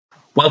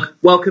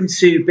Welcome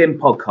to BIM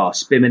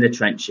Podcast, BIM in the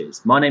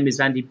Trenches. My name is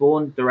Andy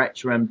Bourne,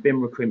 Director and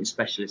BIM Recruitment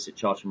Specialist at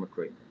Charlton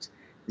Recruitment.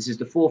 This is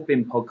the fourth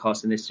BIM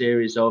podcast in this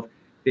series of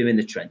BIM in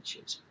the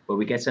Trenches, where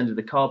we get under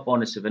the car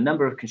bonnet of a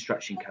number of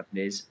construction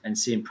companies and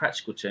see in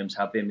practical terms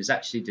how BIM is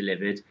actually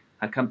delivered,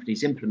 how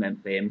companies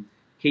implement BIM,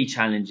 key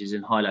challenges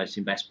and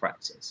highlighting best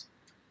practice.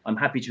 I'm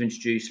happy to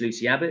introduce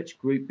Lucy Abbott,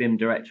 Group BIM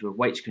Director of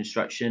Wates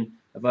Construction,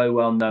 a very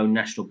well-known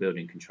national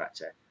building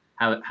contractor.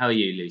 How are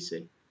you,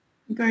 Lucy?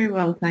 Very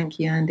well, thank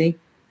you, Andy.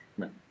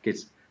 No,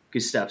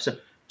 good stuff. So,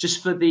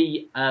 just for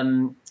the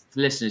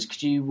listeners,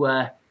 could you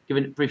give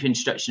a brief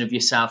introduction of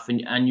yourself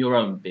and your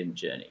own BIM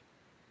journey?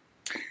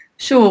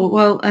 Sure.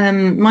 Well,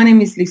 my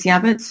name is Lucy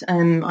Abbott.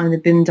 I'm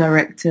the BIM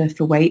Director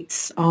for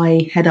Wates.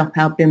 I head up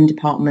our BIM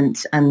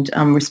department and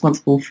I'm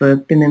responsible for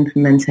BIM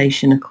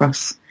implementation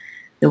across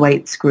the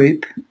Wates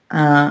group.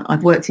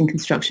 I've worked in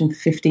construction for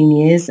 15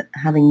 years,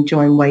 having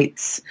joined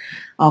Wates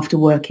after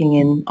working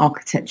in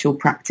architectural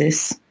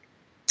practice.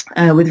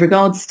 With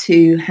regards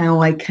to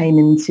how I came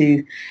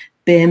into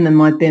BIM and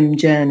my BIM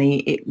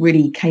journey, it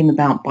really came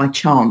about by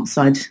chance.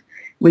 I'd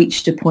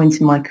reached a point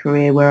in my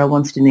career where I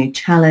wanted a new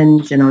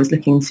challenge and I was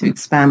looking to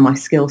expand my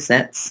skill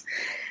sets.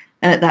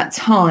 And at that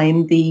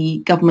time,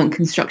 the government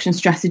construction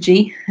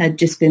strategy had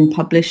just been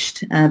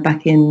published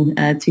back in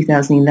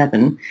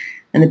 2011.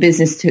 And the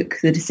business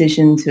took the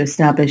decision to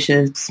establish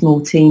a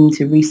small team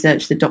to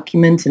research the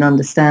document and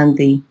understand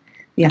the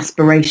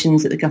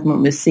aspirations that the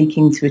government was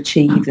seeking to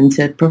achieve and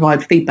to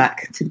provide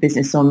feedback to the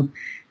business on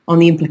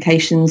the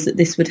implications that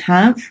this would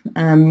have.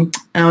 And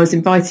I was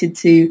invited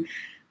to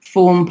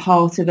form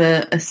part of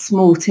a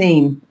small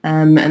team,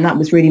 and that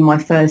was really my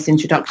first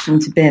introduction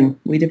to BIM.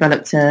 We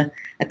developed a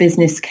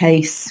business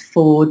case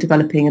for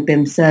developing a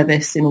BIM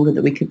service in order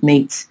that we could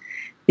meet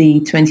the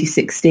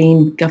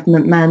 2016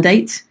 government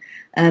mandate,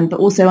 but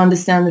also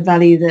understand the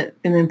value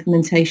that BIM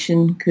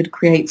implementation could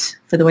create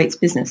for the Wates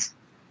business.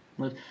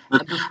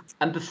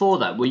 And before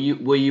that, were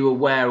you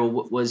aware, or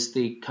was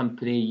the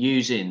company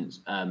using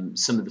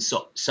some of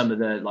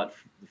the like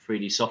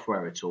 3D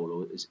software at all,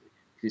 or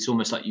it's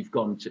almost like you've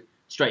gone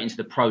straight into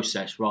the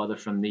process rather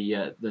from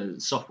the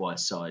software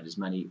side, as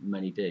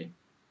many do?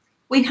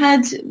 We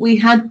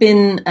had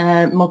been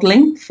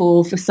modelling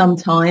for some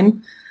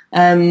time.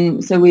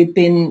 So we've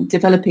been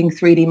developing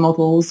 3D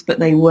models, but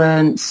they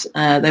weren't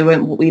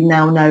what we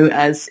now know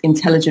as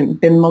intelligent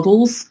BIM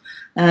models.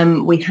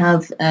 We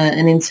have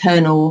an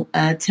internal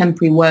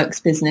temporary works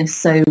business,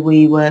 so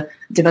we were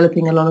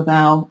developing a lot of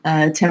our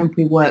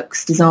temporary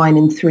works design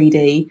in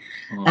 3D,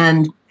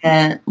 and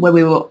where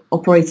we were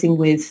operating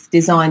with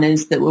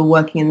designers that were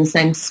working in the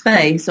same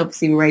space,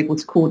 obviously we were able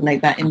to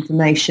coordinate that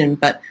information,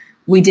 but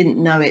we didn't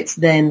know it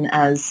then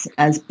as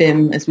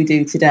BIM as we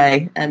do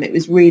today. It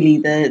was really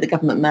the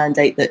government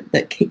mandate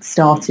that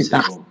kick-started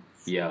that.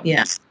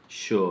 Yeah,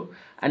 sure.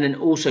 And then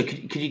also,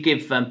 could you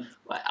give,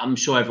 I'm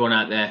sure everyone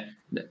out there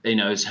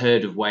has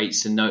heard of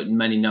Wates and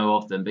many know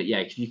of them, but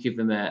yeah, could you give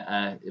them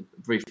a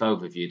brief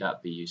overview?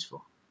 That'd be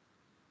useful.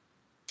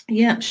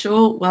 Yeah,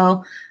 sure.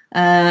 Well,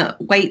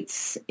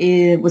 Wates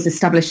was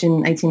established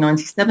in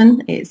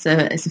 1897. It's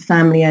a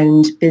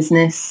family-owned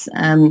business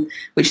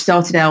which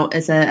started out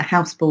as a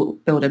house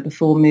builder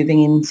before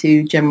moving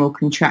into general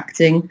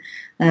contracting.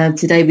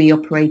 Today we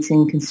operate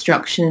in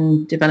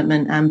construction,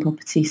 development and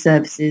property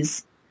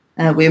services.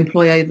 We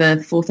employ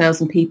over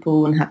 4,000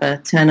 people and have a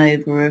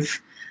turnover of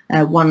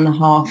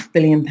 £1.5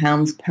 billion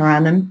per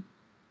annum.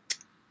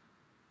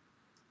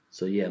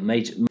 So yeah,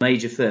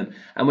 major firm.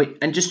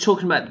 And just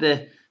talking about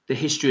the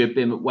history of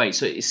BIM at Wates.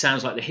 So it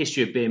sounds like the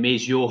history of BIM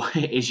is your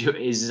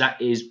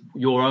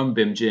own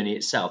BIM journey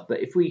itself. But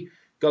if we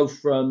go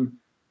from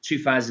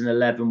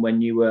 2011,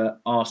 when you were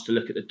asked to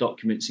look at the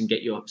documents and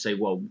get what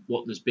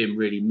does BIM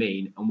really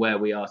mean, and where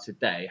we are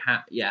today,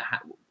 can you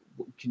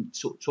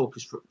talk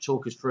us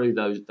through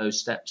those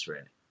steps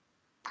really?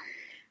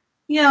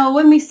 Yeah,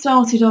 when we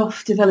started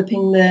off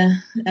developing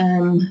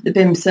the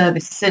BIM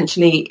service,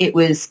 essentially it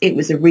was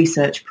a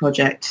research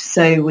project.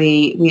 So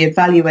we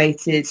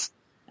evaluated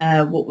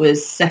what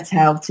was set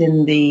out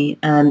in the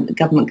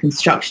government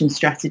construction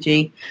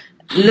strategy,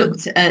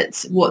 looked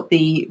at what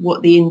the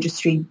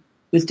industry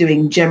was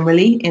doing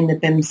generally in the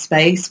BIM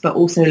space, but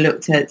also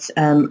looked at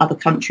other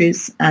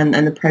countries and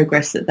the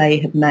progress that they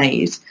had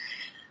made.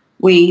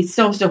 We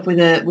started off with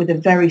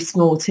a very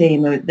small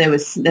team. There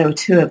were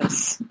two of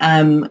us,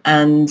 and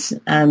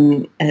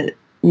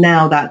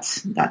now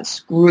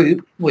that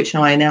group, which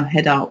I now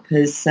head up,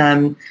 has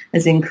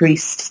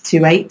increased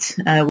to 8.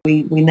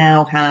 We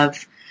now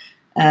have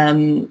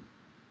BIM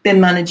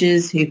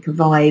managers who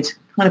provide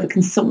kind of a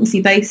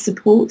consultancy-based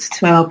support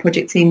to our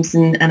project teams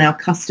and our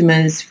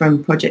customers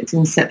from project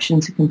inception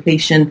to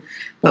completion.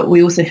 But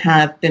we also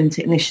have BIM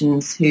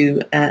technicians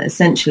who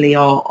essentially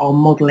are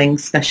modelling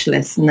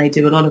specialists, and they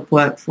do a lot of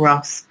work for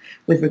us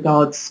with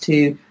regards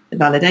to the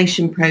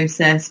validation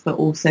process, but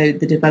also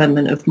the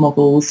development of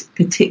models,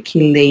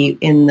 particularly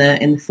in the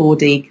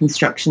 4D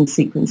construction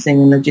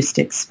sequencing and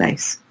logistics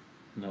space.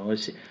 No, I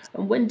see.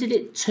 And when did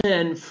it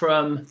turn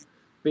from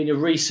being a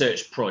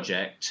research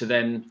project to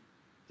then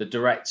the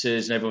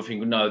directors and everyone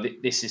thinking, no,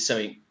 this is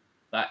something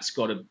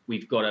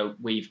we've got to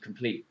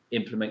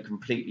implement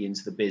completely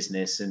into the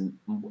business, and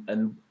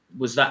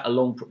was that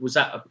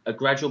a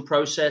gradual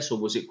process, or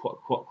was it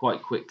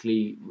quite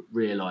quickly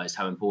realised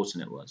how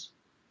important it was?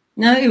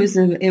 No, it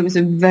was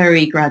a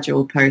very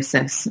gradual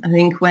process. I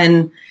think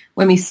when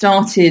we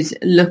started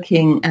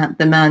looking at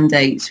the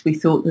mandate, we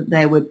thought that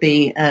there would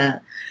be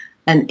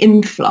an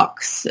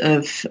influx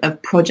of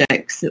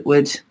projects that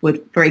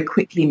would very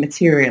quickly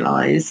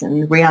materialise,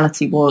 and the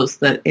reality was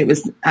that it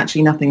was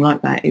actually nothing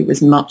like that. It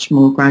was much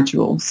more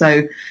gradual.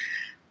 So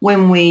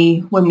when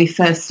we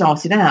first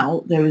started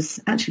out, there was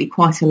actually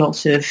quite a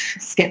lot of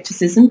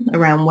scepticism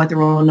around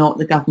whether or not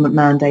the government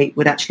mandate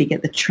would actually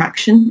get the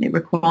traction it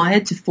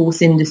required to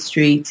force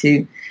industry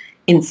to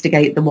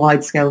instigate the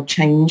wide-scale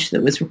change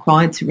that was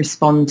required to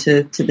respond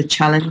to the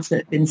challenge that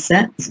had been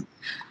set.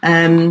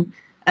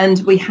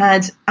 And we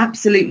had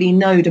absolutely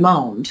no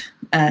demand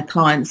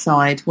client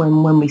side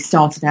when we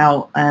started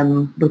out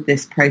with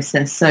this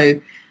process.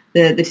 So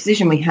the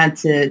decision we had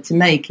to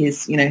make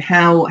is,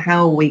 how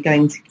are we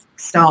going to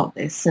start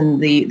this?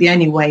 And the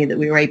only way that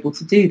we were able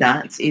to do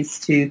that is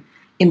to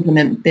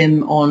implement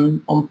BIM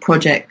on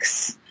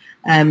projects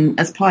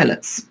as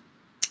pilots,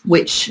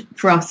 which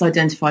for us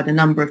identified a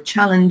number of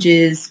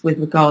challenges with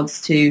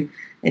regards to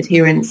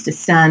adherence to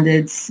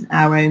standards,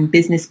 our own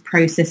business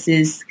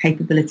processes,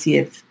 capability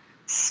of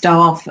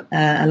staff,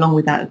 along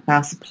with that of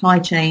our supply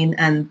chain,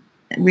 and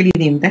really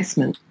the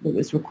investment that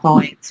was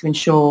required to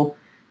ensure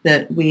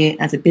that we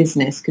as a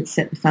business could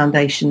set the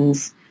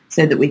foundations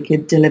so that we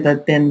could deliver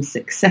BIM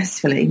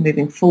successfully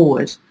moving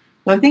forward. So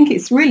I think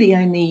it's really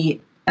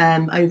only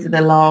over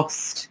the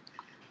last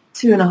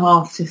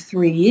 2.5 to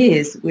 3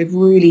 years we've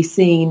really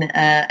seen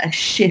a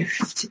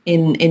shift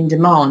in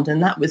demand,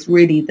 and that was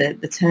really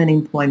the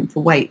turning point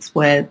for Wates,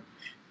 where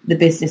the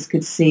business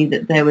could see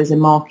that there was a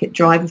market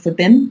driver for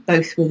BIM,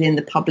 both within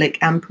the public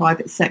and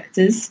private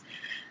sectors.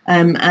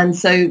 And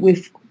so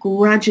we've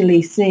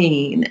gradually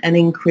seen an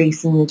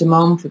increase in the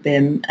demand for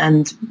BIM,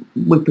 and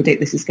we predict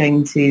this is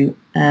going to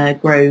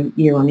grow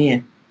year on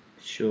year.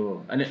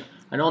 Sure.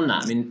 And on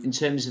that, I mean, in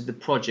terms of the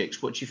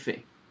projects, what do you think?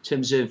 In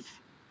terms of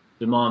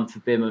demand for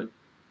BIM,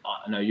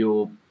 I know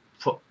your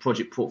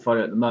project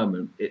portfolio at the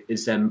moment,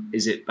 is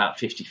it about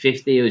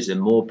 50-50, or is there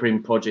more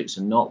BIM projects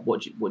or not?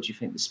 What do you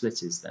think the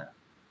split is there?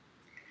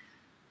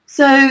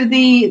 So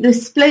the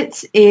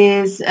split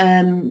is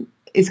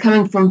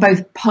coming from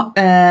both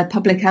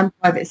public and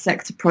private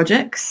sector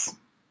projects.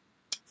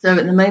 So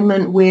at the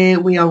moment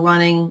we are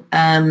running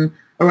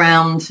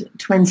around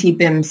 20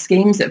 BIM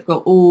schemes that have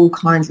got all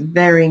kinds of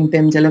varying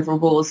BIM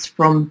deliverables,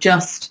 from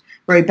just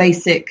very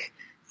basic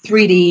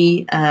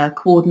 3D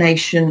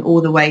coordination all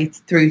the way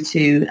through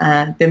to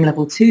BIM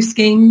level 2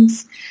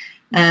 schemes.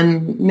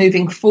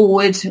 Moving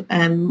forward,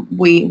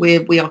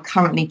 we are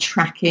currently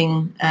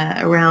tracking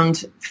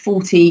around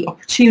 40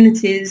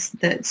 opportunities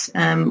that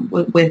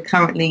we're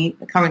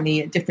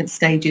currently at different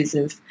stages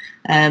of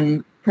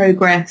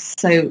progress.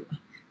 So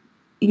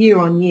year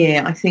on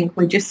year, I think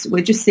we're just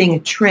seeing a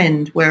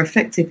trend where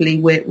effectively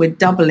we're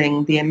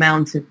doubling the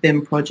amount of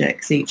BIM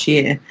projects each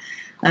year.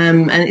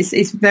 And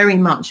it's very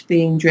much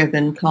being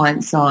driven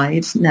client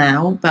side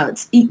now,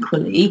 but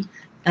equally,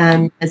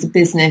 as a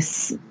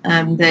business,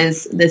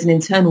 there's an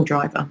internal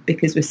driver,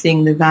 because we're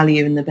seeing the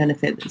value and the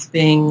benefit that's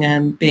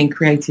being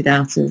created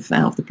out of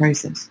the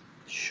process.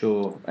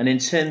 Sure. And in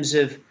terms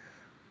of,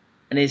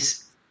 and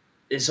it's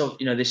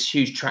this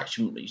huge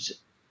traction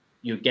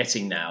you're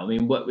getting now. I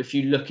mean, if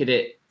you look at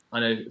it, I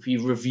know if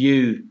you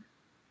review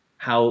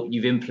how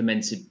you've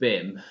implemented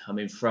BIM, I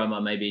mean,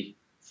 from maybe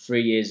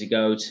 3 years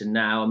ago to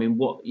now, I mean,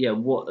 what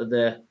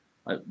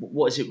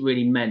has it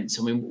really meant?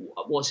 I mean,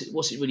 what's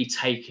it really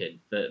taken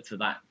for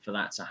that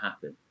to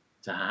happen,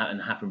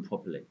 and happen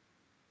properly?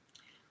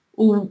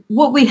 Well,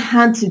 what we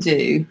had to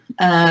do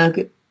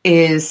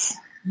is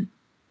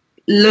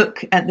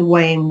look at the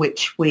way in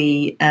which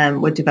we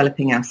were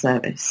developing our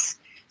service.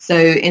 So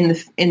at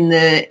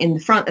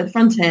the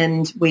front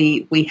end,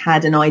 we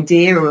had an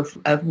idea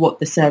of what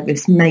the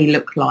service may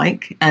look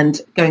like,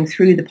 and going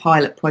through the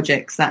pilot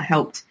projects that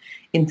helped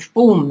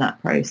inform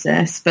that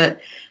process.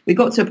 But we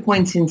got to a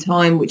point in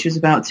time, which was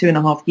about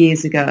 2.5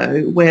 years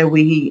ago, where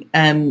we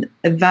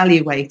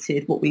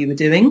evaluated what we were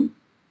doing,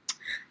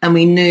 and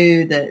we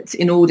knew that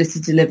in order to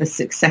deliver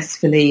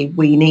successfully,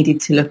 we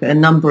needed to look at a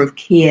number of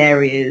key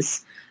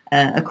areas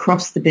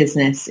across the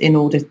business in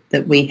order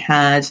that we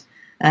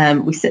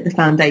set the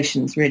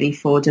foundations really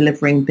for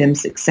delivering BIM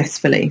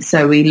successfully.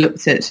 So we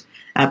looked at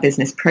our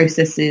business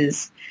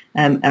processes,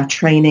 our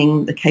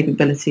training, the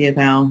capability of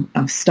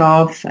our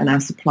staff and our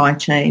supply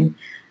chain,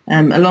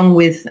 along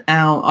with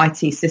our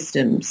IT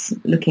systems,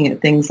 looking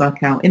at things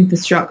like our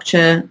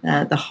infrastructure,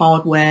 the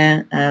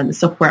hardware, the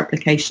software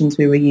applications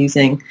we were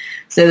using.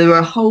 So there were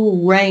a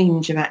whole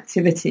range of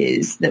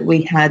activities that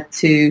we had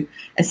to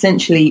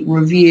essentially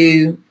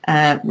review,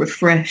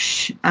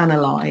 refresh,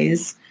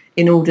 analyse,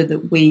 in order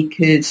that we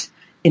could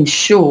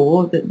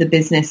ensure that the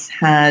business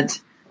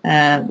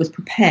was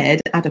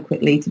prepared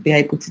adequately to be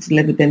able to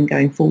deliver BIM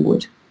going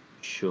forward.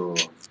 Sure.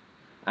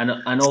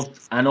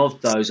 and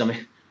of those, I mean,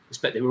 I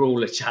expect they were all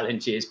the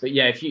challenges, but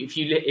yeah, if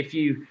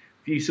you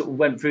sort of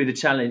went through the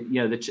challenge,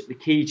 the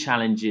key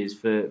challenges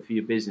for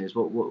your business,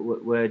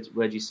 where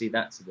do you see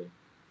that to be?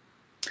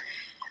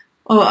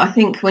 Well, I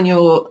think when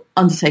you're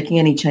undertaking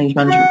any change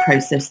management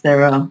process,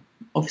 there are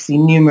obviously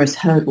numerous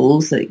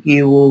hurdles that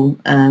you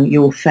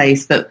will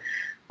face. But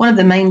one of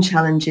the main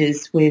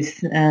challenges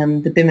with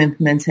the BIM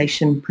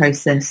implementation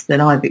process that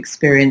I've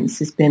experienced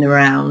has been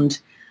around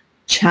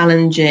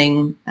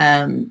challenging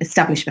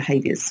established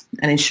behaviours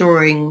and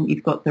ensuring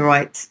you've got the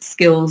right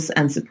skills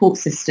and support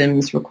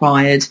systems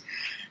required,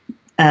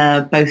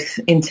 both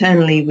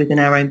internally within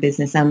our own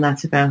business and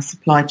that of our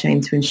supply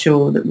chain, to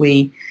ensure that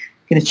we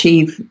can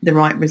achieve the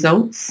right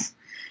results.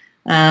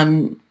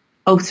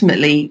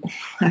 Ultimately,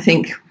 I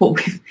think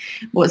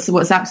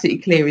what's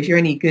absolutely clear is you're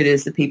only good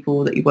as the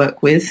people that you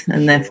work with,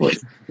 and therefore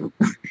it's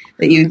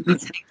that you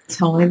take the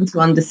time to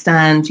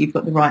understand you've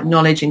got the right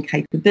knowledge and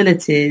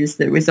capabilities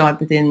that reside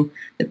within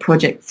the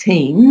project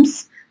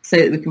teams, so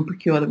that we can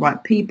procure the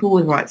right people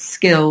with the right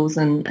skills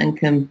and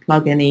can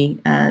plug any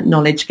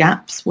knowledge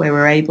gaps where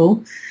we're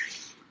able.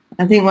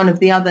 I think one of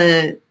the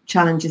other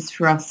challenges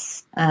for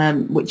us,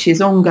 which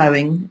is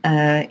ongoing,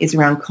 is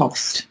around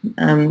cost.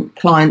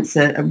 Clients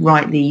are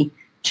rightly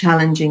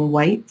challenging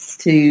Waits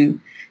to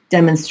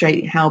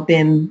demonstrate how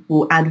BIM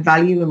will add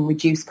value and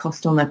reduce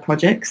cost on their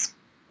projects.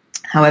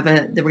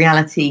 However, the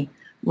reality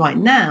right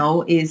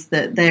now is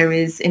that there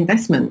is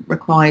investment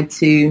required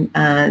to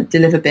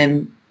deliver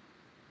BIM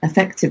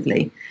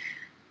effectively.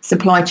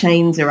 Supply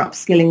chains are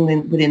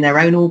upskilling within their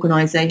own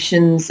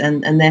organisations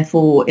and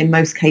therefore in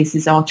most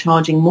cases are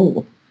charging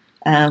more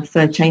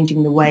for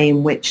changing the way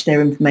in which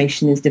their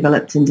information is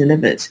developed and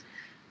delivered.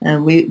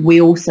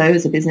 We also,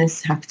 as a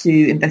business, have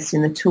to invest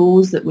in the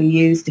tools that we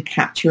use to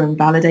capture and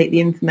validate the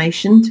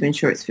information to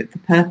ensure it's fit for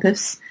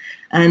purpose.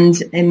 And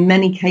in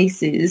many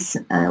cases,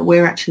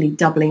 we're actually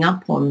doubling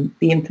up on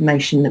the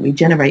information that we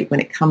generate when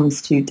it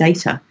comes to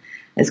data,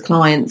 as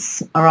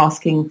clients are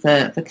asking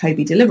for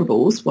COBie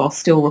deliverables while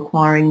still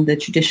requiring the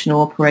traditional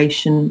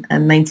operation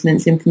and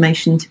maintenance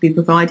information to be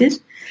provided.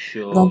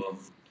 Sure.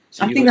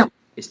 So I think that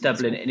it's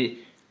doubling, and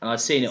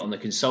I've seen it on the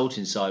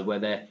consulting side where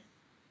they're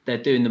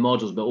doing the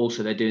models, but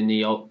also they're doing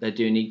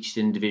each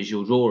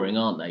individual drawing,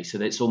 aren't they? So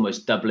it's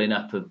almost doubling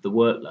up of the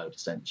workload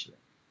essentially.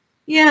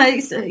 Yeah,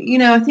 it's,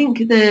 I think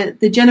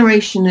the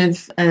generation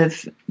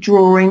of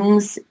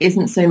drawings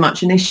isn't so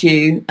much an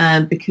issue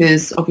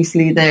because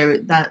obviously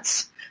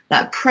that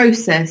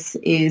process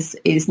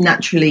is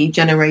naturally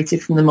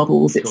generated from the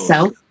models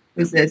itself,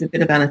 because there's a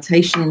bit of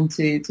annotation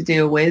to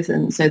deal with,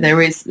 and so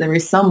there is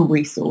some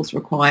resource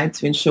required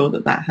to ensure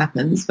that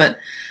happens. But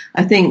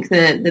I think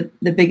the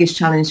biggest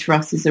challenge for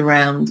us is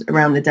around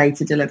the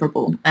data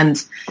deliverable,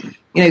 and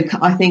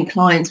I think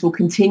clients will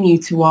continue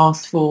to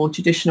ask for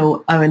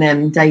traditional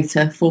O&M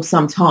data for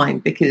some time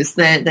because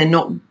they're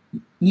not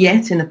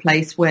yet in a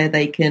place where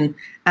they can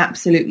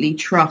absolutely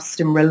trust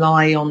and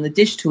rely on the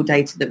digital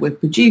data that we're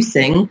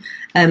producing,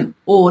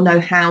 or know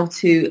how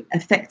to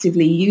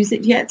effectively use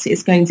it yet.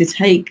 It's going to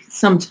take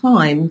some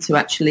time to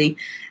actually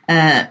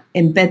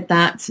embed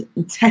that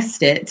and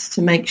test it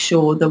to make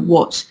sure that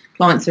what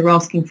clients are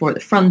asking for at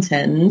the front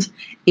end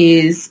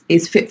is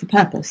fit for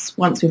purpose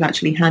once we've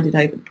actually handed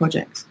over the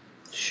project.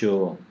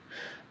 Sure.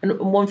 And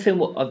one thing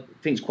what I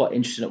think is quite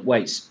interesting at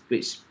Waits,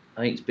 which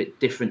I think is a bit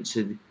different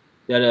to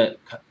the other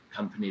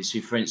companies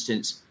who, for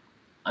instance,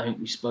 I think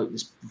we spoke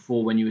this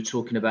before when you were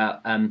talking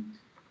about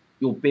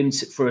your BIM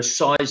for a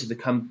size of the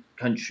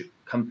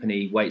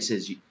company. Waits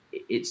says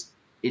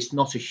it's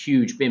not a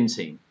huge BIM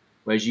team,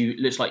 whereas it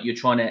looks like you're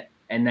trying to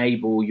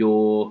enable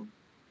the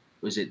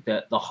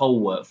whole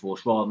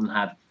workforce rather than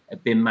have a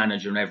BIM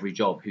manager on every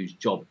job whose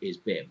job is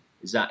BIM.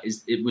 Was that a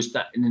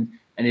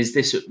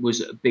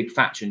big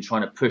factor in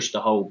trying to push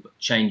the whole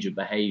change of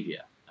behaviour?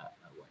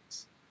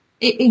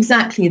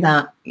 Exactly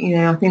that.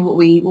 I think what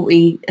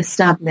we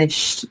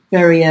established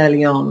very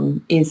early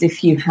on is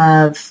if you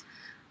have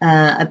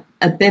a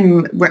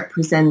BIM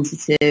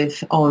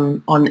representative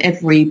on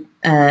every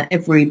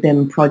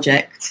BIM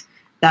project,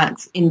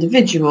 that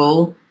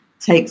individual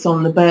takes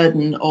on the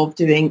burden of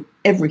doing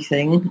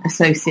everything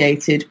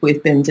associated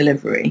with BIM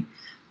delivery.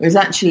 Whereas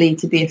actually,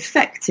 to be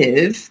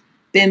effective,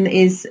 BIM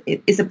is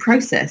a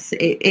process.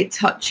 It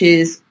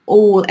touches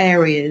all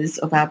areas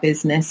of our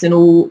business and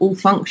all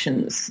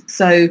functions.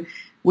 So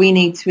we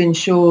need to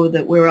ensure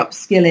that we're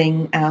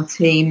upskilling our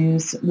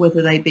teams,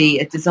 whether they be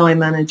a design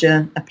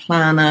manager, a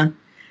planner,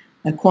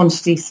 a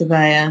quantity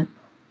surveyor.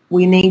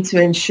 We need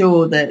to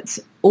ensure that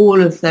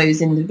all of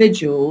those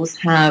individuals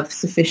have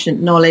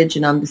sufficient knowledge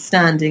and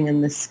understanding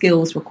and the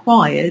skills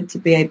required to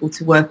be able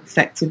to work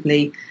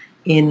effectively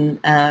in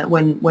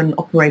when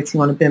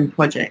operating on a BIM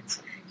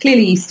project.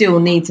 Clearly, you still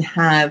need to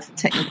have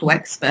technical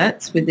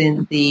experts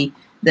within the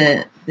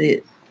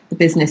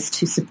business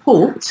to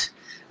support,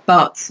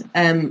 but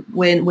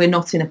we're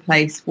not in a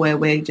place where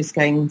we're just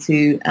going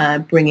to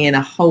bring in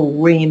a whole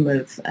ream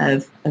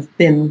of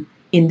BIM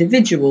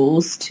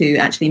individuals to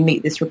actually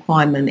meet this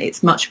requirement.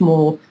 It's much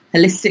more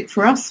holistic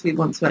for us. We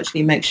want to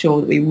actually make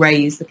sure that we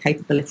raise the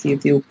capability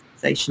of the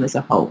organisation as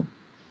a whole.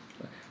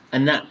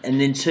 And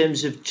in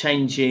terms of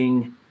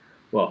changing,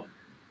 well,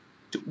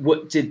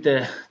 what did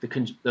the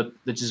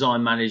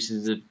design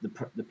managers,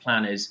 the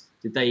planners,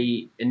 did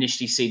they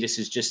initially see this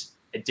as just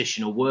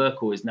additional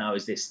work, or is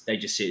this they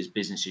just see it as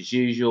business as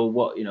usual?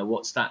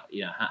 What's that?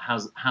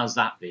 How's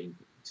that been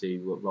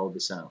to roll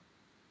this out?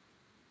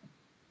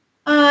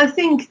 I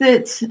think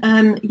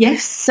that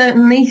yes,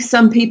 certainly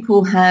some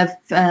people have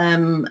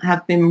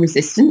been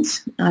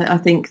resistant. I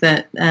think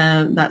that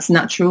that's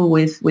natural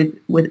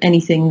with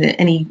anything, that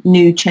any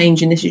new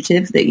change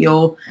initiative that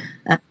you're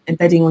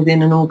embedding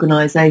within an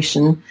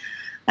organisation.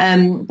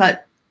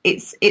 But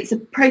it's a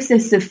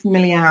process of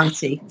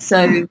familiarity.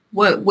 So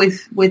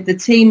with the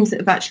teams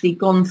that have actually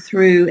gone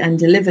through and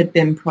delivered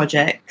BIM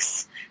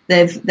projects,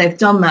 they've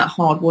done that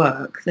hard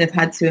work. They've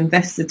had to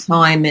invest the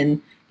time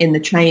in the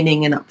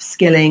training and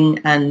upskilling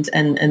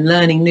and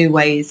learning new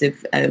ways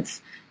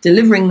of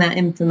delivering that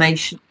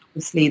information.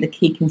 Obviously, the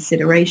key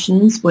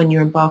considerations when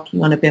you're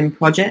embarking on a BIM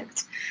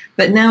project.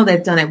 But now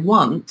they've done it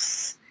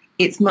once,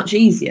 it's much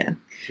easier.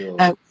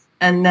 Sure.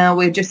 And now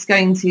we're just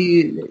going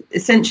to,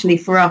 essentially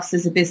for us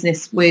as a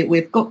business,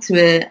 we've got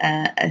to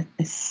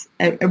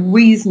a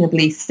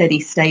reasonably steady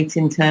state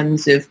in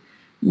terms of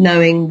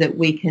knowing that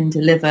we can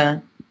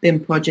deliver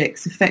BIM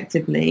projects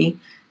effectively.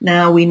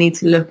 Now we need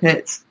to look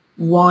at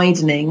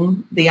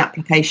widening the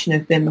application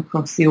of BIM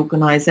across the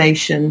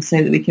organisation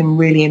so that we can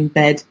really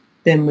embed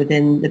BIM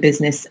within the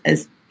business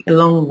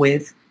along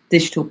with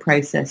digital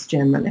process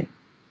generally.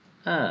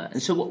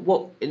 And so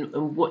what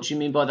do you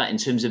mean by that in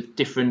terms of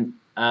different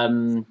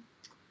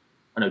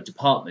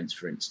departments,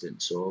 for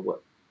instance, or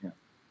what? Yeah.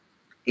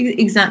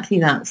 Exactly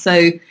that.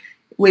 So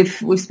we've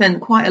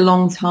spent quite a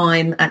long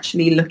time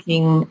actually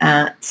looking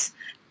at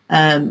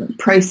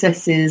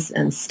processes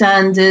and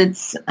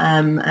standards,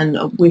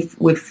 and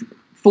we've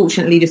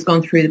fortunately just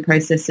gone through the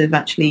process of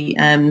actually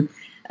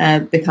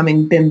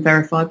becoming BIM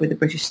verified with the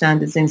British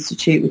Standards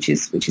Institute, which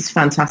is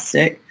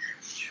fantastic.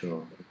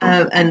 Sure.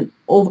 And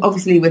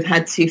obviously we've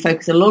had to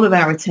focus a lot of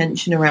our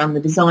attention around the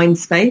design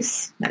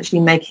space, actually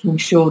making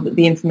sure that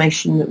the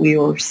information that we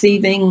are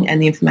receiving and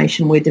the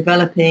information we're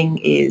developing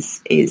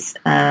is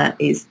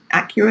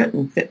accurate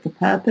and fit for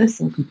purpose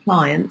and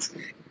compliant.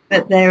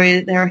 But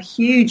there are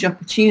huge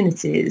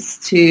opportunities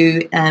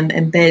to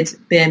embed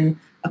BIM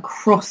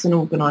across an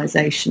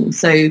organisation.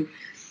 So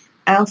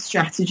our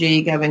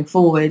strategy going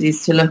forward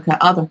is to look at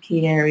other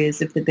key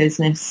areas of the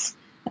business,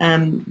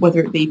 whether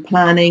it be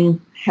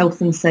planning,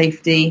 health and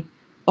safety,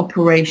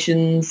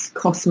 operations,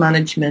 cost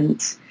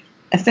management.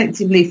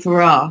 Effectively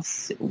for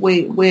us,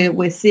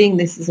 we're seeing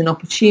this as an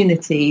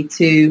opportunity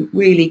to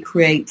really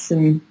create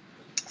some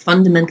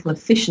fundamental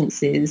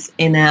efficiencies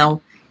in our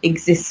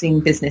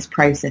existing business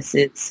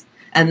processes.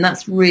 And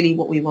that's really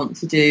what we want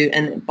to do.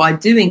 And by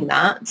doing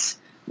that,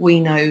 we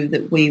know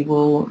that we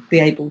will be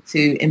able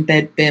to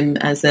embed BIM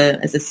as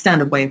a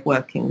standard way of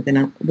working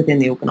within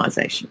the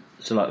organisation.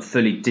 So like a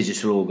fully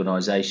digital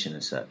organisation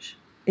as such.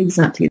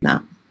 Exactly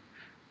that.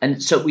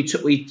 And so we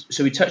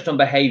touched on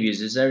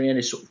behaviours. Is there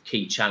any sort of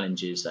key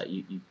challenges that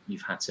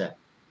you've had to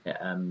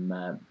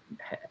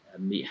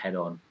meet head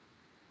on?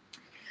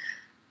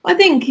 I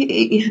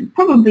think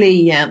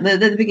probably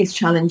the biggest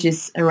challenge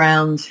is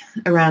around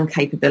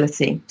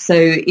capability. So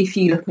if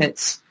you look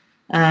at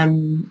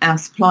our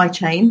supply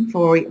chain,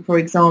 for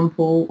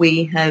example,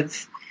 we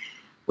have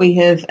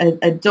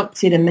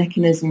adopted a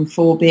mechanism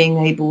for being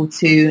able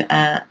to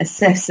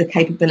assess the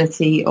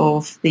capability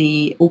of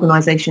the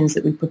organisations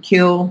that we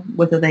procure,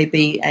 whether they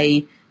be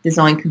a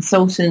design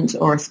consultant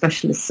or a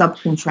specialist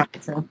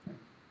subcontractor.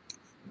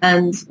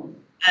 And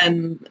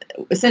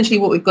essentially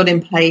what we've got in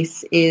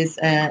place is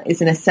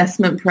an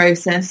assessment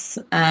process.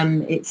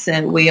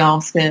 We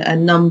ask a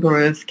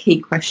number of key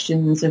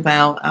questions of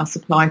our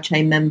supply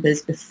chain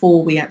members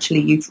before we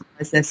actually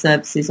utilise their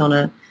services on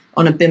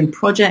a BIM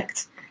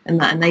project, and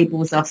that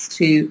enables us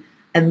to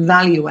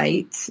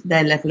evaluate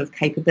their level of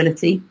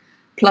capability,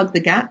 plug the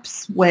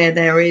gaps where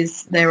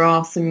there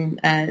are some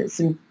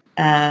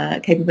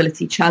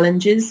capability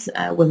challenges,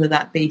 whether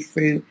that be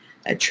through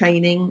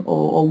training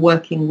or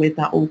working with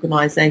that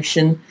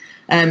organisation.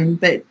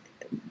 But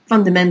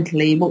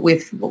fundamentally, what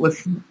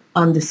we've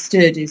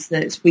understood is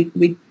that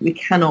we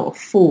cannot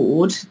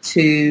afford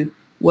to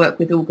work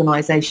with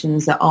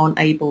organisations that aren't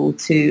able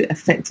to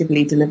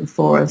effectively deliver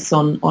for us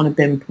on a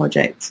BIM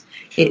project.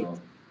 Sure. It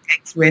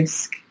takes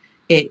risk.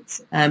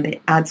 It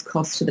adds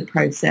cost to the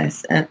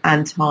process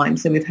and time.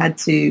 So we've had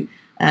to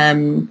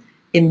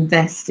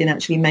invest in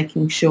actually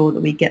making sure that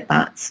we get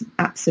that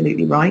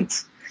absolutely right.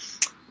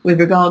 With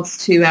regards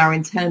to our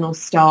internal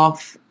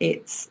staff,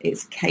 it's a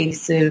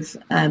case of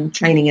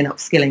training and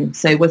upskilling.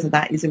 So whether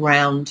that is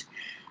around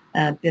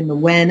BIM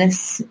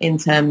awareness in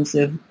terms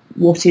of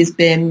what is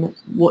BIM,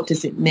 what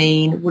does it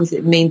mean, what does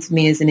it mean to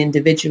me as an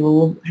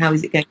individual, how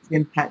is it going to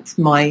impact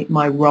my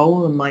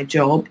role and my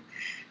job,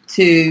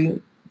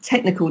 to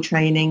technical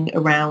training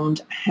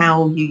around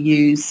how you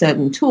use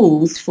certain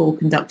tools for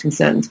conducting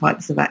certain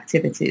types of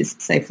activities.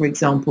 Say, for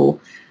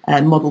example,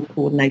 model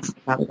coordinated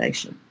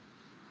validation.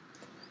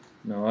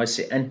 No, I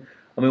see. And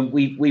I mean,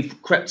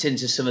 we've crept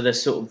into some of the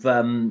sort of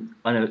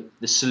I know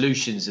the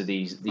solutions of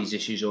these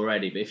issues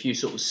already. But if you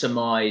sort of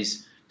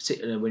surmise,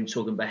 particularly when you're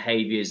talking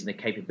behaviours and the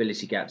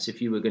capability gaps,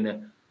 if you were going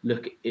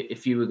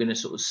to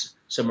sort of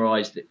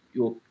summarise the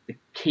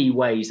key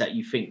ways that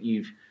you think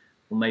you've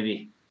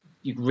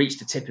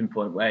reached a tipping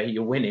point where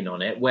you're winning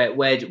on it,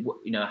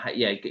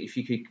 if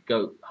you could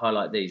go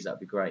highlight these, that'd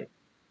be great.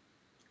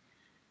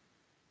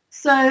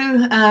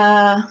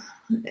 So,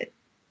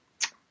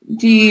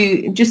 do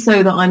you, just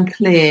so that I'm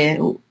clear,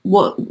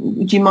 what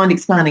do you mind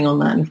expanding on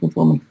that a little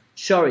for me?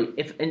 Sorry,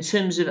 if in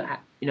terms of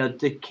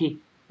the key,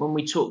 when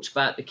we talked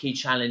about the key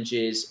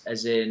challenges,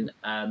 as in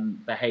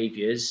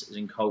behaviours, as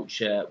in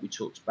culture, we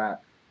talked about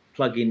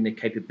plugging the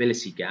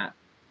capability gap.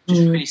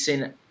 Just really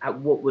seeing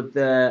what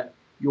were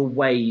your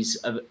ways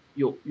of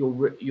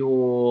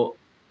your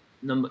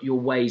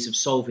ways of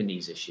solving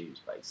these issues,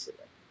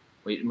 basically.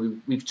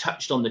 We've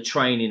touched on the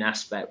training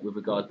aspect with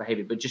regard to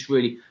behaviour, but just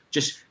really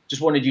just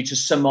wanted you to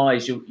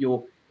surmise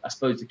your I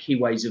suppose the key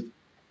ways of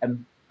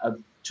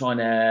trying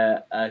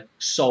to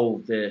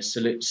solve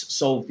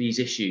these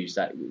issues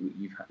that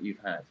you've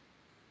had.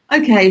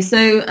 Okay,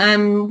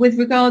 so with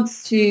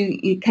regards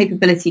to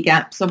capability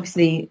gaps,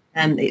 obviously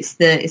it's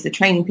the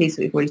training piece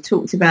that we've already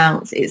talked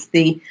about. It's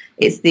the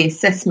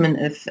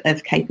assessment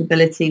of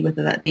capability,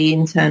 whether that be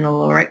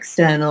internal or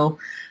external.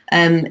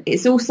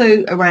 It's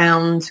also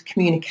around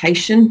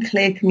communication,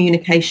 clear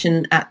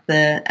communication at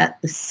the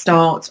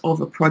start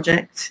of a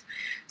project.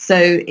 So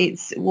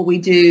it's what we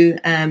do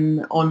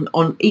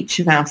on each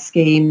of our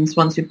schemes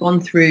once we've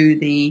gone through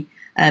the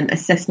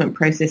assessment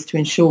process to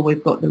ensure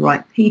we've got the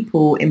right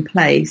people in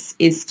place,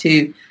 is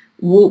to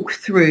walk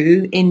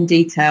through in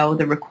detail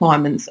the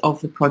requirements of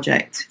the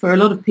project. For a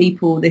lot of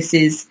people, this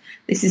is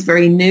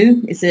very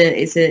new.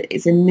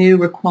 It's a new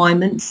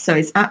requirement, so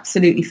it's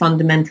absolutely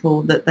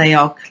fundamental that they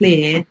are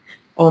clear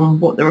on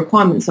what the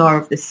requirements are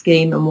of the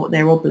scheme and what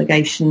their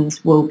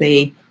obligations will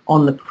be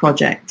on the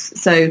project.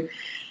 So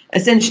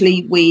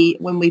essentially,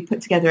 when we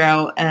put together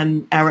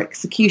our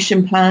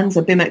execution plans,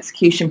 our BIM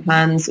execution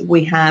plans,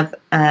 we have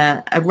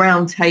a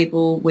round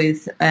table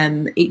with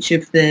each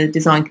of the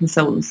design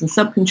consultants and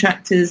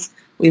subcontractors.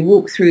 We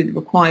walk through the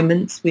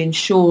requirements. We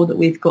ensure that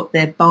we've got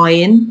their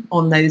buy-in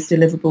on those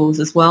deliverables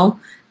as well,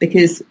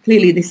 because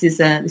clearly this is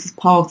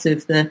part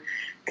of the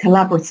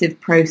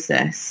collaborative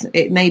process.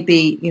 It may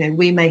be,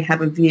 we may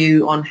have a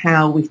view on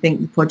how we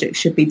think the project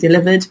should be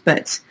delivered,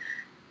 but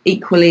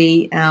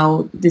equally,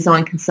 our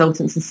design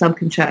consultants and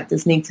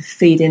subcontractors need to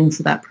feed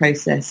into that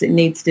process. It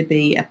needs to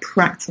be a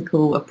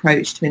practical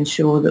approach to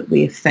ensure that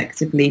we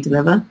effectively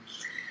deliver.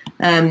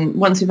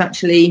 Once we've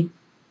actually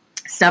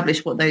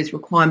established what those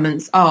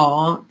requirements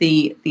are,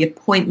 the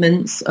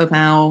appointments of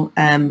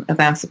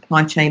our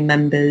supply chain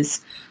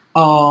members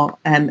are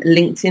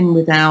linked in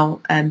with our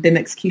BIM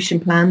execution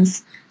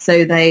plans.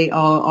 So they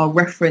are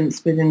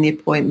referenced within the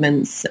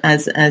appointments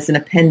as an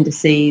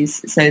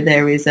appendices. So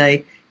there is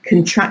a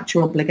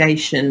contractual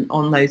obligation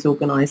on those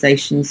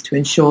organisations to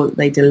ensure that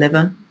they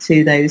deliver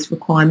to those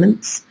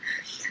requirements.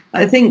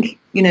 I think,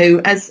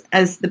 as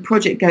the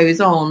project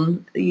goes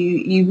on,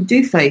 you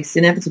do face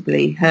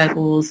inevitably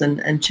hurdles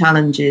and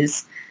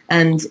challenges,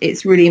 and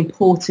it's really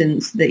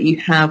important that you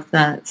have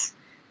that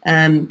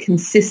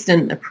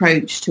consistent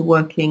approach to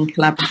working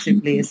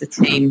collaboratively as a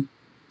team.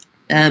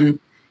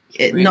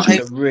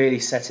 Really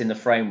setting the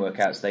framework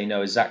out so they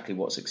know exactly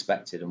what's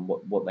expected and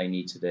what they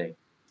need to do.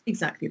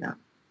 Exactly that.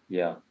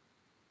 Yeah,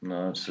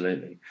 no,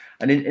 absolutely.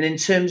 And in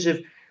terms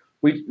of,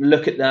 we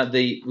look at that,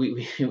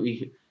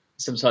 we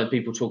sometimes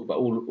people talk about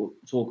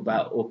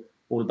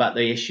all about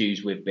the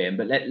issues with BIM,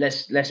 but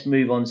let's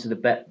move on to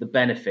the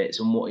benefits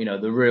and what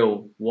the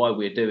real why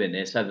we're doing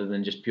this, other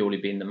than just purely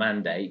being the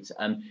mandate.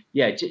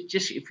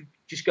 Just if you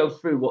just go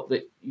through what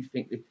you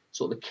think the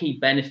sort of the key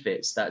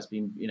benefits that's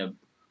been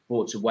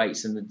brought to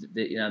Wates and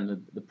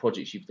the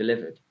projects you've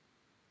delivered.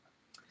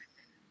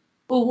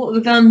 Well, what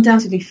we've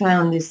undoubtedly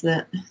found is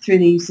that through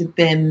the use of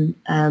BIM,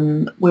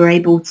 we're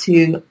able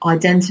to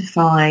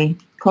identify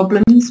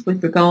problems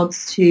with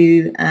regards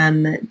to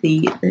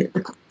the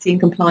quality and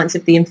compliance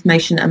of the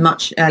information at a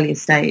much earlier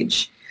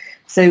stage.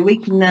 So we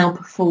can now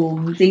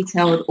perform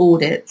detailed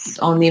audits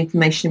on the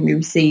information we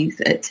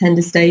receive at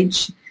tender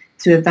stage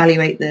to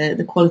evaluate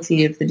the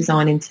quality of the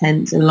design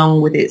intent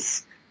along with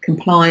its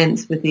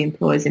compliance with the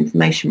employer's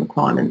information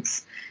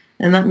requirements.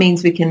 And that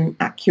means we can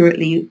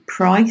accurately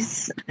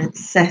price and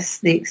assess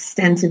the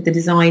extent of the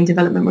design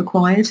development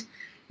required,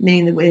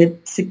 meaning that we're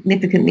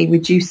significantly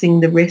reducing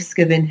the risk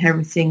of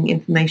inheriting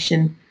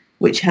information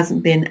which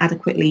hasn't been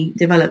adequately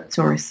developed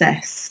or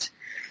assessed.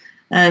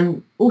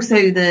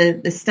 Also,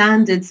 the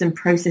standards and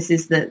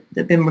processes that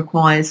BIM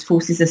requires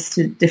forces us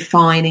to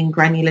define in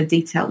granular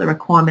detail the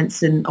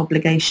requirements and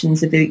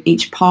obligations of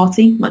each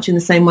party, much in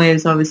the same way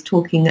as I was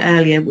talking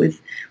earlier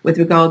with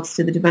regards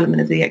to the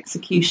development of the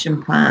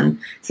execution plan.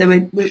 So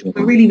we're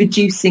really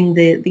reducing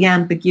the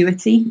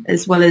ambiguity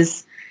as well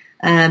as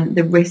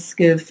the risk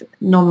of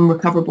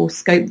non-recoverable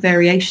scope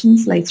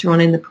variations later on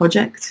in the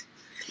project.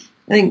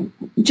 I think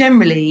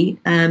generally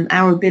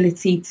our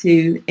ability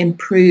to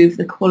improve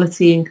the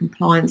quality and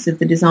compliance of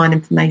the design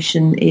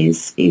information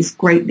is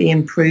greatly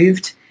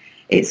improved.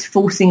 It's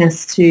forcing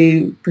us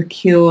to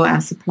procure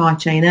our supply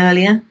chain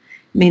earlier,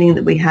 meaning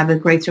that we have a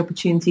greater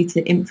opportunity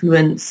to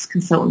influence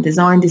consultant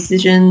design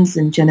decisions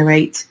and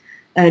generate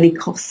early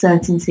cost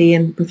certainty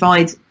and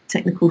provide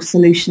technical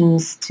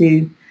solutions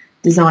to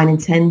design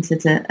intent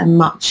at a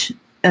much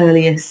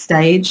earlier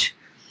stage.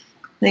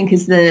 I think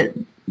as the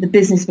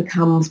business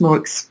becomes more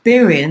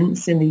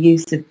experienced in the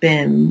use of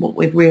BIM, what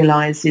we've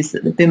realised is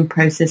that the BIM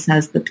process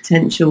has the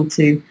potential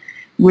to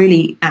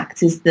really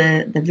act as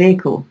the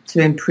vehicle to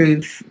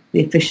improve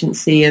the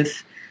efficiency of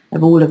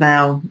all of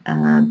our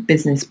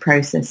business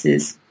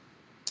processes.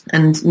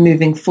 And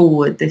moving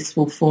forward, this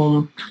will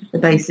form the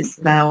basis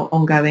of our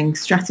ongoing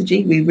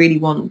strategy. We really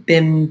want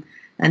BIM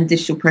and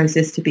digital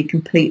process to be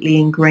completely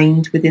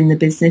ingrained within the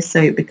business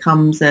so it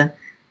becomes a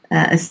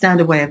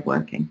standard way of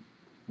working.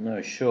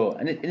 No, sure.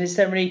 And is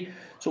there any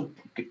sort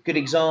of good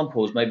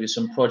examples, maybe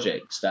some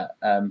projects that,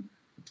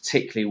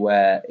 particularly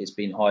where it's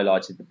been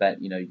highlighted,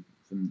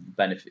 from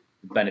the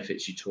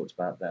benefits you talked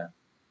about there?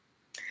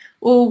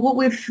 Well, what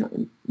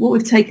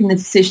we've taken the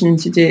decision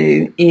to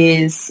do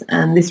is,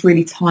 and this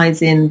really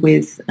ties in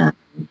with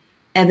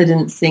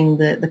evidencing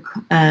the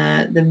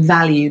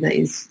value that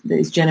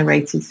is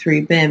generated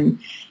through BIM,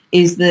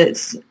 is that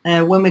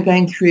when we're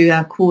going through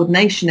our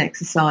coordination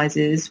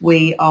exercises,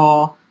 we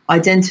are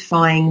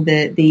identifying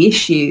the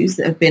issues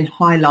that have been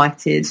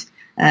highlighted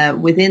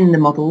within the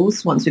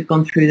models once we've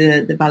gone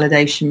through the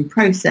validation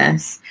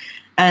process,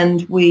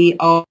 and we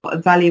are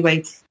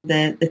evaluating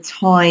the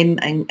time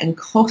and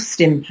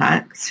cost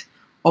impact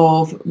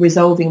of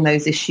resolving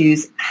those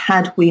issues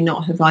had we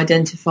not have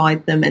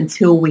identified them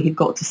until we had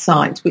got to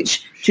site,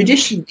 which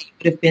traditionally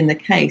would have been the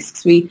case,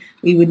 because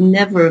we would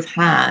never have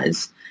had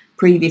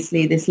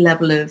previously this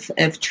level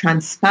of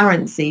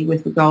transparency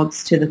with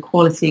regards to the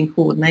quality and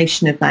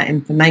coordination of that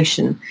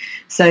information.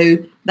 So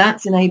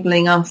that's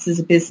enabling us as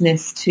a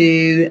business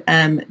to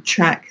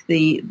track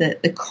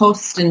the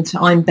cost and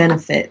time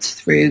benefit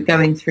through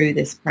going through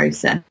this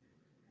process.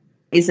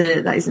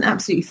 That is an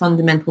absolutely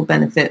fundamental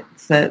benefit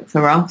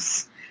for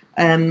us.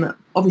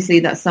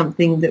 Obviously, that's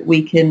something that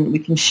we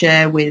can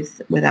share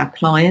with our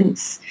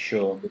clients.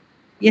 Sure.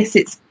 Yes,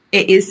 it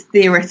is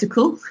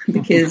theoretical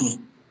because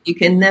you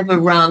can never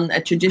run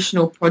a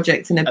traditional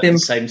project in a BIM at the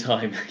same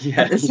time. Yes.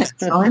 At the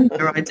same time,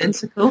 they're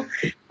identical.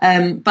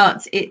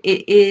 But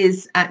it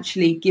is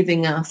actually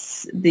giving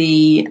us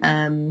the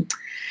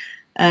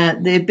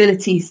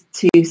ability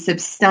to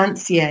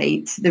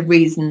substantiate the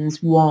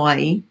reasons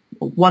why,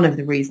 or one of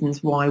the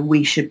reasons why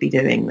we should be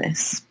doing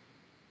this.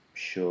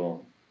 Sure.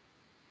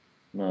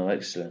 No,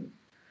 excellent.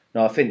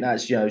 No, I think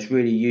that's it's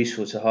really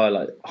useful to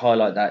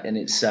highlight that, and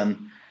it's I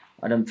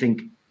don't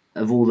think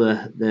of all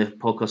the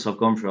podcasts I've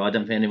gone through, I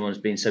don't think anyone's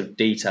been so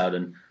detailed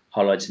and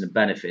highlighting the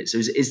benefits. So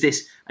is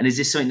this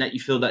something that you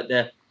feel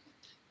that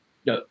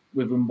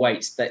within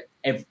Wates that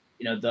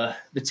the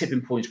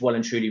tipping point's well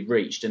and truly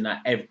reached, and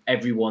that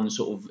everyone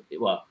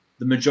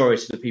the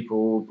majority of the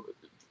people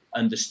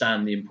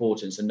understand the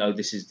importance and know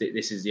this is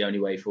the only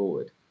way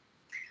forward?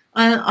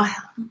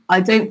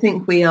 I don't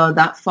think we are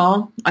that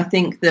far. I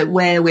think that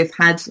where we've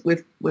had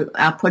with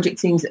our project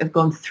teams that have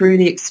gone through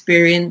the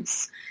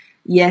experience,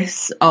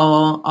 yes,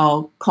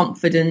 are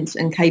confident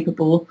and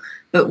capable,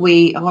 but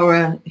we are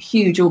a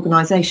huge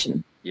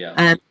organisation.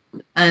 Yeah.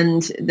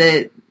 And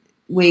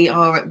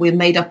we're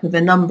made up of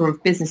a number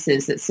of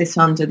businesses that sit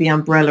under the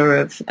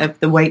umbrella of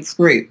the Wates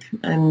Group,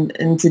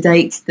 and to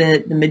date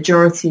the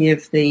majority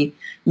of the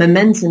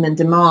momentum and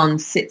demand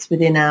sits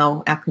within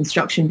our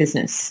construction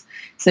business.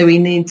 So we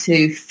need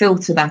to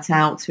filter that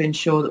out to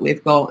ensure that we're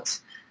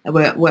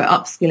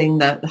upskilling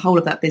the whole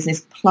of that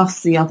business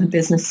plus the other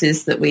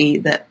businesses that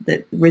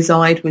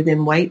reside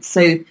within Wates.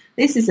 So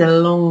this is a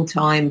long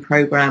time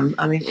program.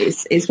 I mean,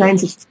 it's going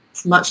to take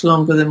much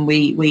longer than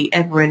we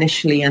ever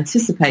initially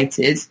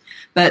anticipated.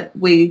 But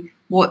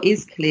what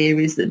is clear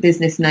is that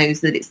business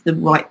knows that it's the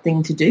right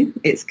thing to do.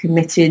 It's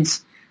committed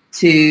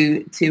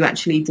to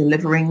actually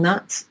delivering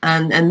that,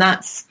 and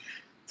that's,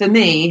 for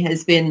me,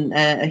 has been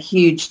a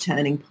huge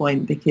turning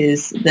point,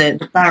 because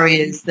the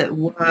barriers that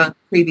were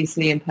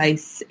previously in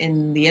place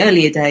in the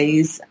earlier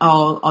days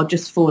are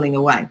just falling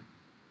away.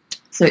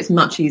 So it's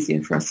much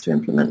easier for us to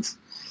implement.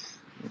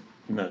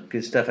 No,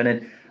 good stuff.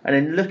 And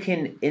then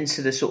looking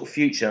into the sort of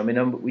future, I mean,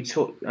 I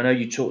know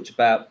you talked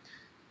about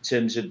in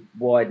terms of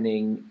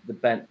widening the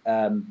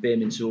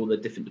BIM into all the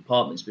different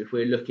departments, but if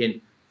we're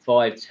looking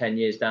 5-10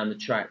 years down the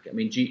track, I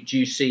mean, do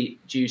you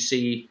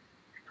see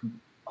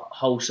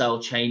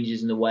wholesale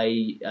changes in the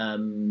way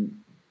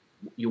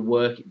your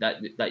work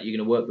that you're going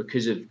to work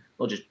because of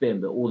not just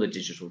BIM but all the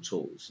digital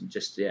tools, and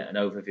just an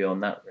overview on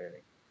that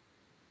really.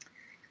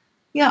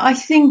 Yeah, I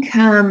think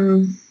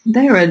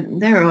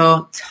there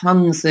are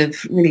tons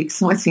of really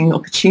exciting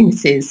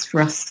opportunities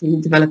for us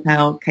to develop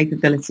our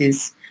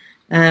capabilities.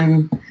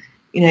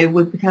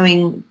 We're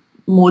becoming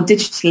more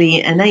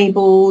digitally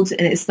enabled,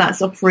 and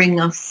that's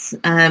offering us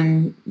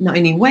not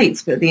only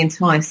Wates but the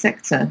entire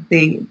sector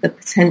the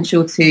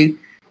potential to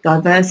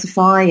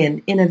diversify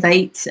and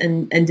innovate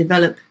and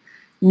develop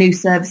new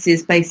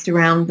services based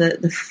around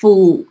the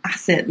full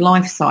asset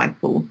life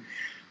cycle.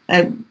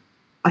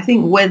 I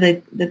think where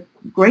the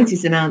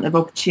greatest amount of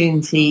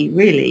opportunity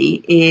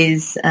really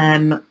is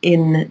in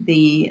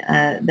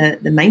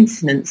the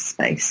maintenance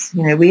space.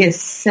 We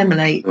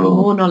assimilate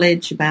more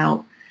knowledge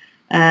about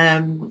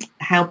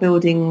how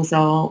buildings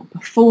are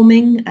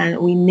performing, and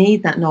we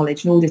need that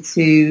knowledge in order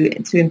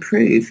to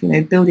improve.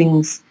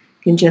 Buildings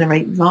can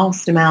generate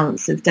vast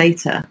amounts of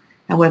data.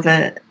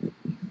 However,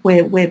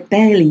 we're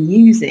barely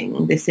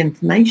using this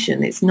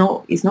information. It's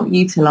not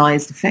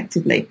utilised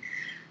effectively.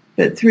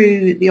 But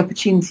through the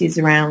opportunities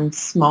around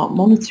smart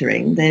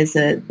monitoring, there's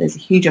a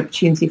huge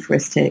opportunity for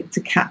us to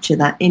capture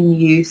that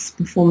in-use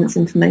performance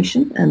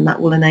information, and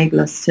that will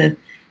enable us to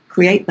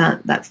create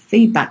that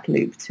feedback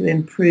loop to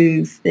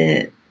improve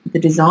the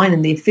design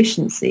and the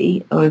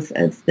efficiency of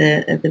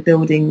the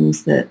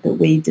buildings that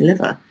we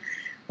deliver.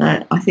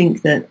 I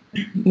think that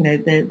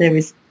there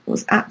is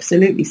what's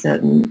absolutely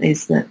certain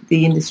is that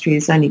the industry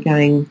is only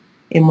going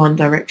in one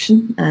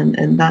direction,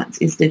 and that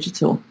is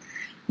digital.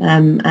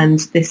 And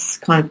this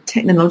kind of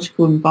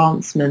technological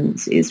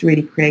advancement is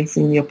really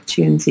creating the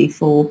opportunity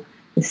for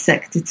the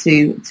sector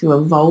to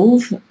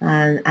evolve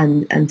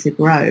and to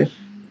grow.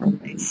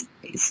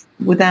 It's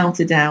without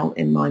a doubt,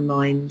 in my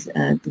mind,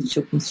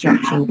 digital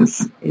construction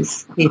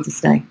is here to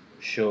stay.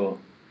 Sure.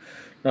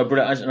 No,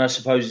 brilliant. And I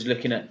suppose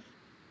looking at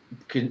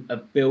a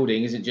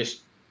building isn't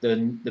just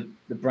the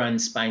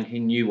brand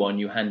spanking new one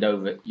you hand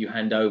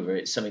over.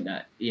 It's something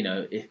that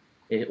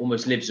it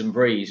almost lives and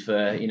breathes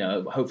for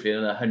hopefully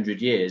another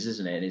 100 years,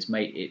 isn't it? And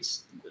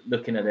it's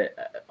looking at it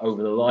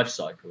over the life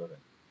cycle of it.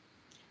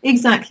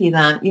 Exactly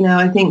that.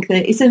 I think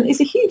that it's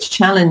a huge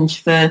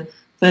challenge for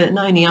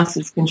not only us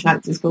as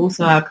contractors but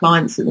also our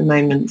clients at the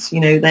moment.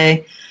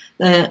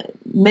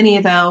 Many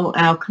of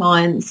our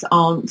clients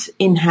aren't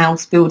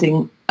in-house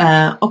building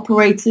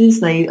operators.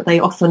 They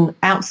often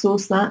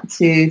outsource that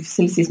to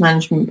facilities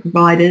management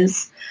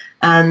providers,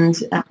 and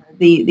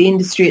the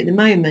industry at the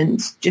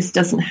moment just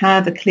doesn't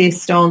have a clear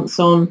stance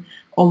on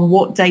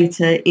what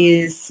data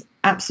is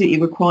absolutely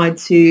required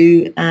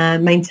to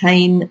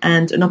maintain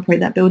and operate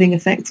that building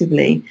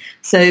effectively.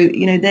 So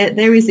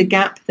there is a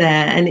gap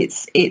there, and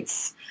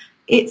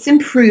it's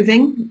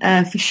improving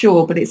for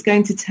sure, but it's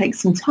going to take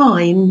some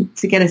time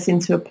to get us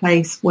into a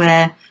place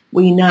where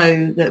we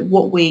know that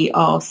what we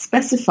are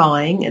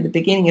specifying at the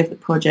beginning of the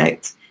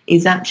project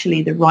is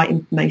actually the right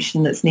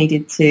information that's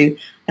needed to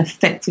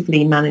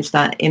effectively manage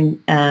that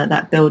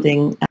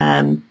building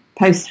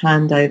post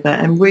handover,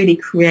 and really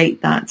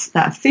create that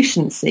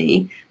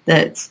efficiency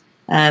that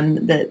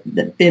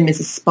BIM is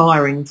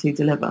aspiring to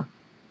deliver.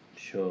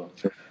 Sure.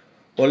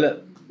 Well,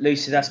 look,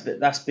 Lucy,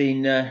 that's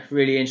been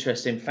really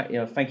interesting.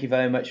 Thank you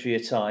very much for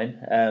your time.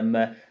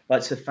 I'd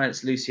like to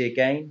thank Lucy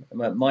again.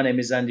 My name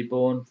is Andy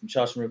Bourne from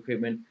Chartered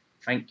Recruitment.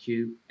 Thank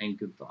you and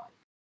goodbye.